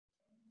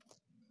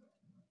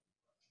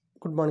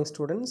Good morning,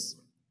 students.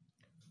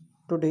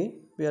 Today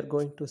we are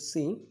going to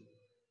see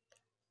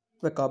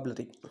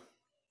vocabulary.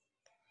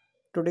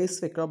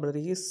 Today's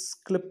vocabulary is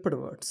clipped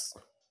words.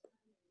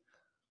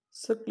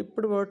 So,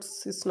 clipped words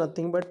is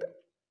nothing but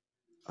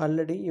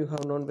already you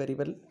have known very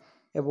well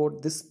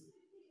about this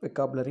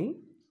vocabulary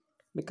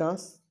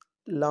because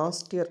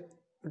last year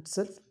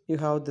itself you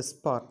have this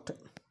part.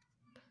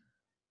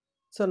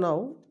 So,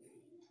 now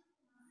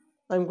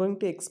I am going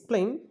to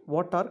explain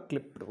what are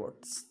clipped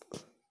words.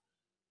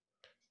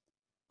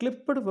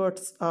 Clipped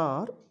words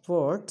are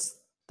words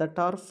that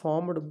are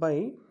formed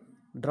by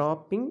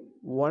dropping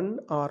one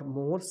or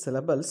more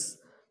syllables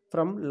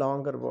from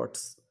longer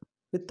words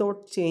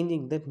without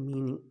changing the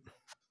meaning.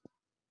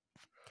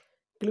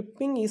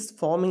 Clipping is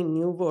forming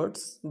new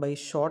words by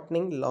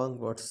shortening long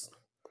words.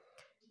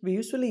 We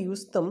usually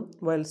use them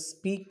while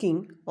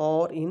speaking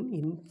or in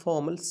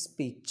informal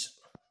speech.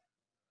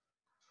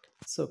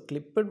 So,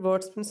 clipped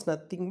words means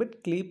nothing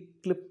but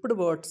clipped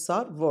words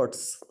are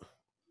words.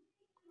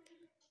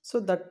 So,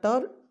 that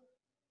are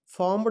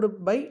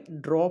formed by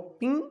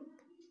dropping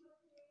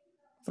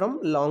from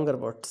longer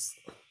words.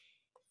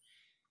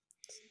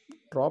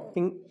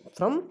 Dropping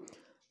from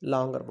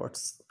longer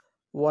words.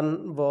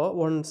 One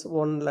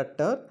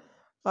letter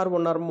or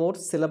one or more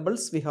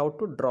syllables we have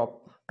to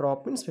drop.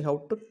 Drop means we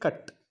have to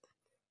cut.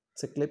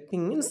 So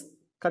clipping means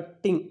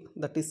cutting.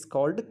 That is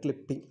called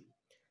clipping.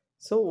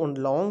 So one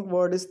long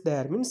word is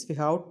there means we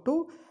have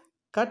to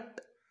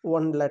cut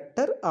one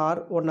letter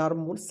or one or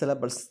more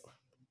syllables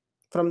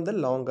from the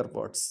longer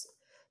words.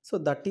 So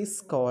that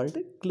is called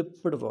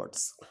clipped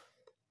words.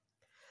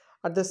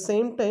 At the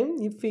same time,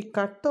 if we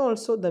cut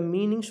also, the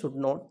meaning should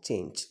not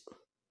change.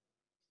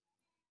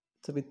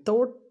 So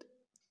without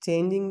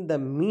changing the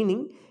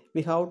meaning,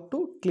 we have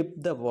to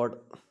clip the word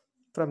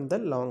from the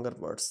longer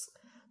words.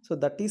 So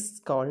that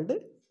is called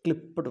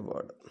clipped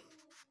word.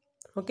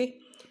 Okay.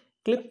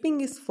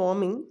 Clipping is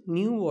forming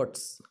new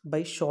words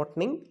by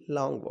shortening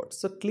long words.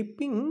 So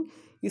clipping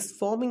is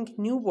forming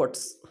new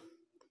words.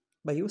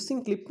 By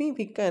using clipping,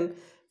 we can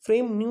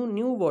frame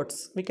new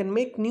words. We can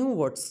make new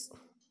words.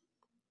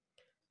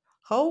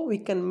 How we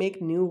can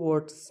make new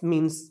words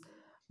means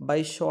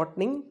by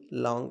shortening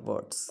long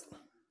words.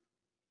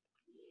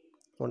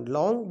 One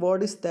long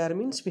word is there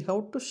means we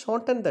have to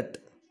shorten that.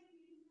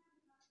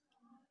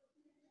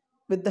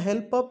 With the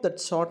help of that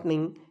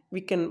shortening,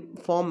 we can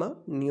form a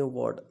new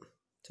word.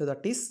 So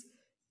that is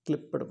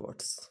clipped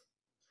words.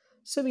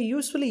 So we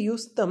usually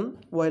use them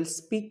while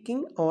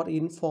speaking or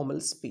informal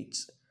speech.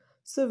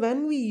 So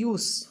when we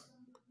use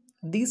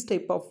these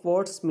type of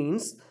words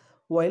means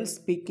while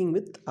speaking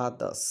with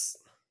others.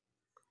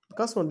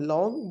 Because one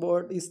long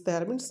word is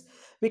there means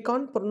we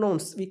can't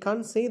pronounce, we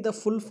can't say the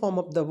full form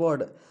of the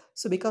word.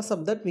 So because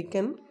of that we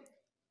can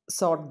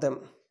sort them.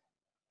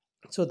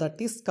 So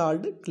that is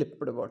called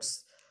clipped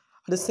words.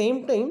 At the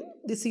same time,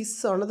 this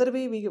is another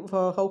way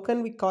how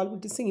can we call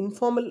it is an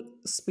informal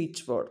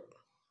speech word.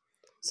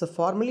 So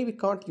formally we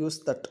can't use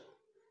that.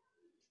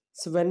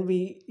 So when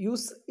we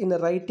use in a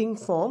writing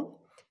form,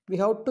 we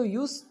have to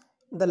use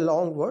the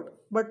long word,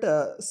 but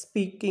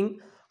speaking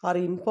or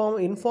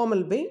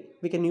informal way,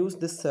 we can use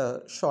this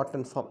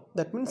shortened form.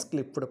 That means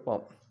clipped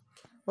form.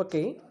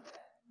 Okay.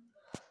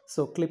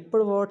 So clipped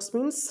words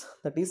means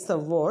that is the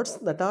words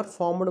that are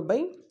formed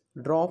by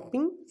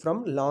dropping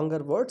from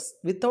longer words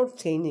without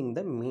changing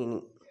the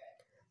meaning.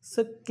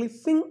 So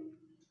clipping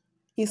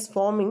is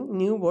forming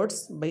new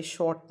words by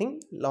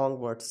shortening long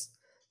words.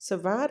 So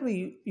where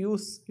we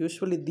use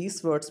usually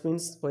these words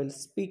means while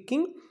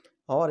speaking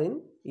or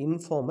in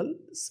informal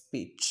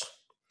speech.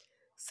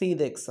 See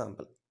the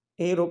example.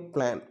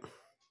 Aeroplane,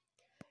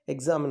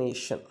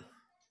 examination,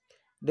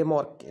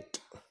 demarcate.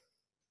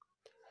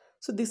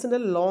 So these are the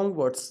long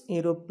words.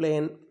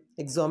 Aeroplane,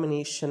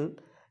 examination,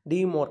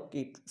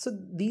 demarcate. So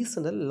these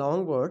are the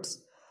long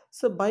words.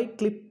 So by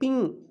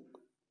clipping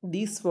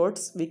these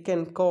words we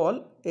can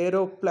call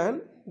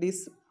aeroplane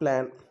this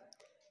plan.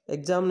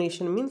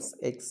 Examination means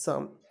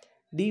exam.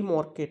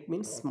 Demarcate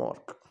means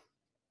mark.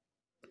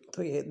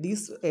 So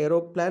these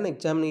aeroplane,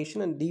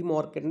 examination and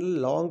demarcate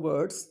long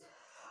words.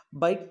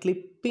 By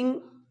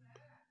clipping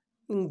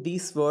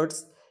these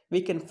words we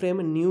can frame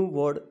a new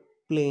word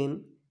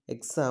plane,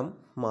 exam,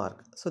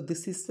 mark. So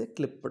this is the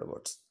clipped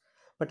words.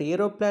 But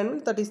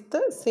aeroplane that is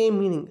the same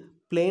meaning.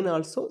 Plane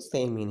also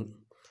same meaning.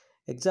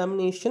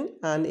 Examination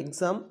and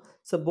exam,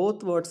 so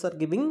both words are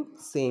giving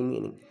same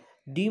meaning.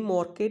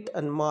 Demarcate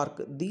and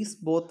mark, these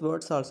both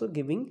words also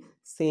giving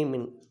same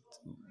meaning.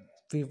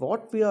 We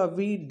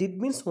did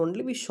means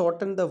only we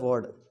shorten the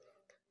word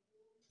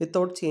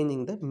without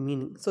changing the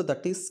meaning. So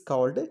that is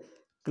called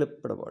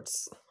clipped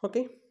words.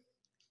 Okay.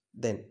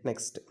 Then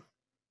next.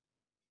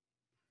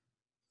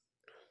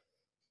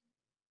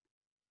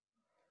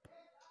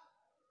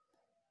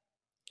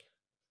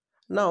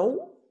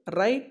 Now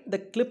write the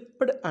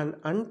clipped and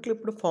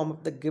unclipped form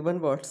of the given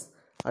words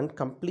and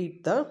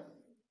complete the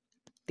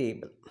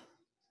table.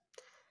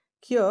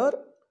 Here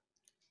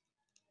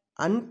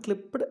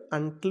unclipped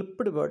and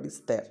clipped word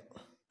is there.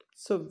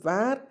 So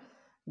where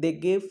they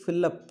gave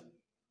fill up,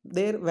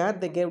 there where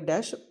they gave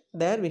dash,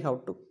 there we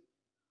have to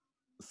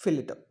fill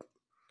it up.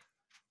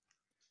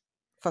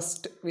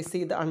 First we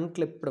see the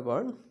unclipped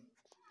word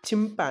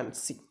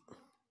chimpanzee.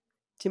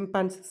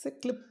 Chimpanzee is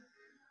a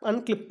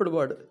unclipped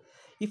word.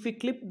 If we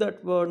clip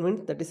that word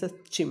means that is a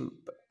chimp.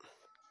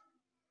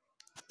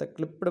 The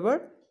clipped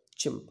word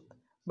chimp,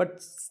 but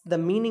the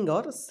meaning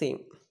are same.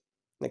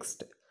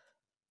 Next,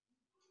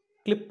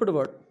 clipped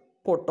word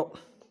photo.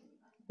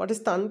 What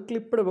is the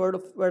unclipped word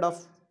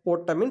of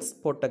photo means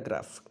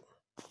photograph.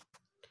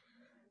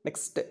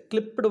 Next,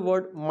 clipped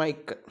word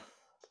mic.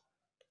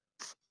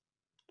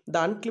 The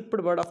unclipped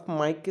word of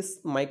mic is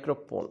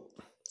microphone.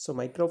 So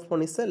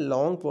microphone is a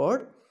long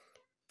word.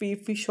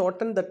 If we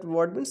shorten that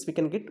word means we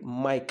can get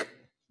mic.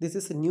 This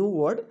is a new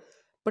word,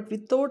 but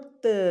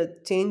without the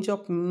change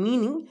of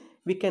meaning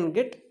we can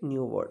get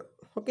new word.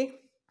 Okay.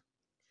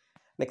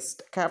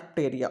 Next,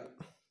 cafeteria.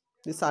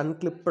 This is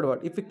unclipped word.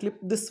 If we clip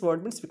this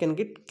word means we can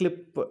get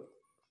clip.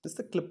 This is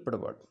a clipped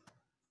word.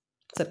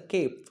 It's a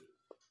cave.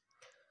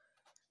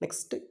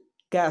 Next,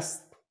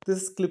 gas.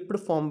 This is clipped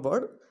form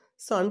word.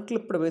 So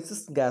unclipped word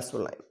is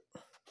gasoline.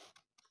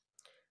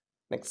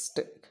 Next,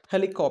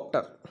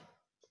 helicopter.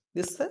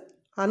 This is a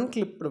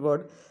unclipped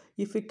word.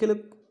 If we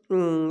clip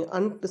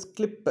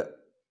unclip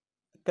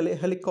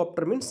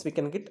helicopter means we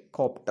can get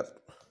copter.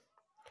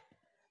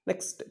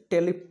 Next,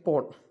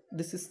 telephone.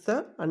 This is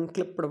the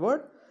unclipped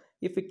word.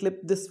 If we clip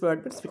this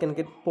word means we can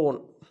get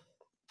phone.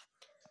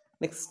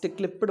 Next,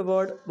 clipped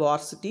word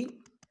varsity.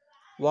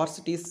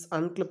 Varsity is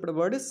unclipped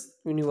word is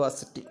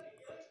university.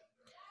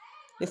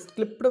 Next,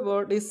 clipped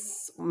word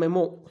is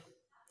memo.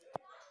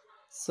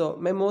 So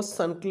memo's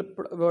unclipped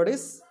word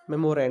is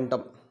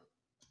memorandum.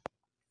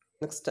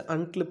 Next,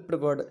 unclipped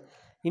word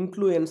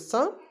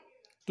influenza.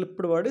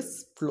 Clipped word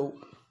is flu.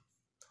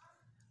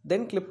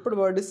 Then clipped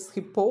word is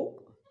hippo.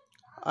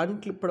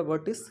 Unclipped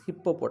word is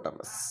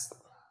hippopotamus.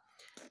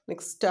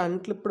 Next,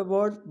 unclipped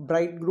word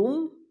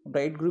bridegroom.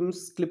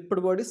 Bridegroom's clipped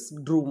word is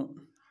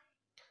groom.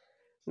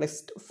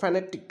 Next,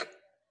 fanatic.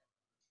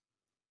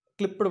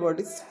 Clipped word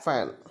is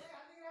fan.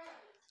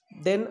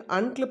 Then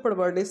unclipped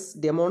word is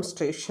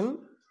demonstration.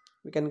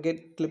 We can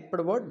get clipped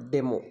word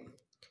demo.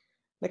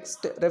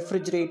 Next,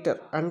 refrigerator.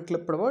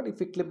 Unclipped word. If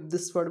we clip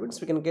this word means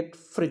we can get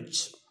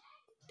fridge.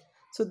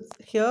 So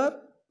here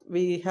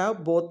we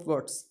have both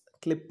words,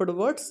 clipped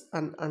words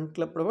and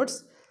unclipped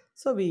words.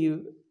 So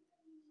we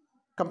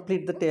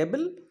complete the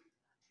table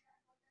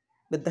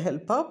with the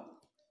help of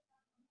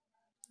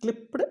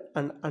clipped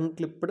and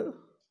unclipped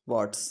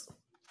words.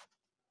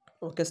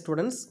 Okay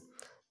students,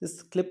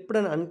 this clipped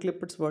and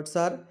unclipped words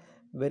are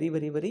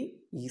very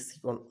easy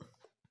one.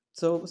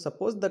 So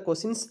suppose the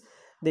questions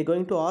they're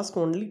going to ask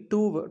only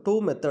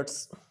two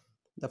methods.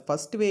 The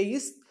first way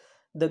is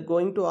they're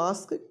going to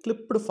ask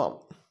clipped form.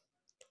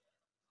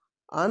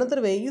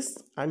 Another way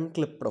is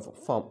unclipped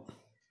form.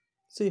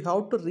 So you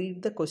have to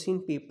read the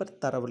question paper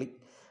thoroughly,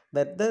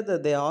 whether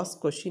they ask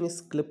question is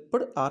clipped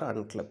or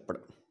unclipped.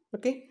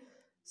 Okay,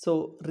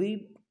 so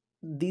read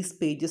these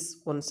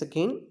pages once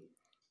again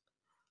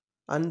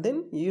and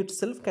then you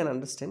itself can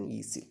understand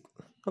easily.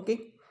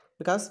 Okay,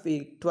 because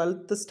we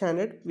 12th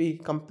standard we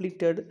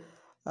completed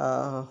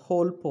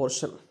whole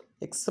portion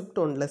except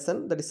one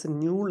lesson, that is a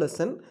new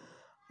lesson.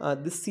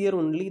 This year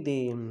only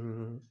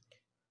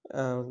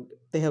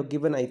they have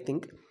given, I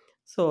think.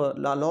 So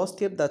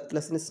last year that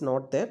lesson is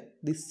not there.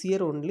 This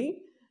year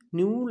only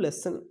new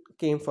lesson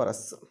came for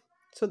us.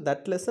 So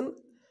that lesson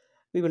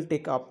we will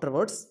take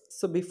afterwards.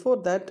 So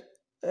before that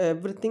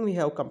everything we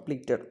have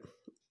completed.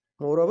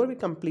 Moreover we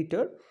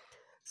completed.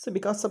 So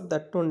because of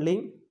that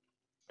only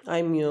I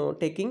am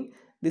taking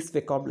this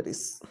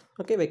vocabularies.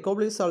 Okay,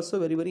 vocabulary is also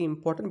very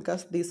important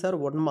because these are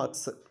 1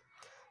 marks.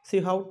 So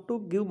you have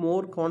to give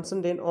more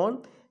concentrate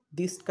on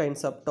these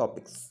kinds of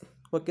topics.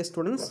 Okay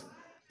students,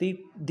 read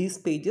these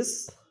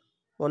pages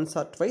once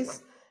or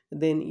twice,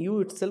 then you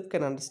itself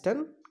can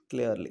understand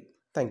clearly.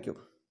 Thank you.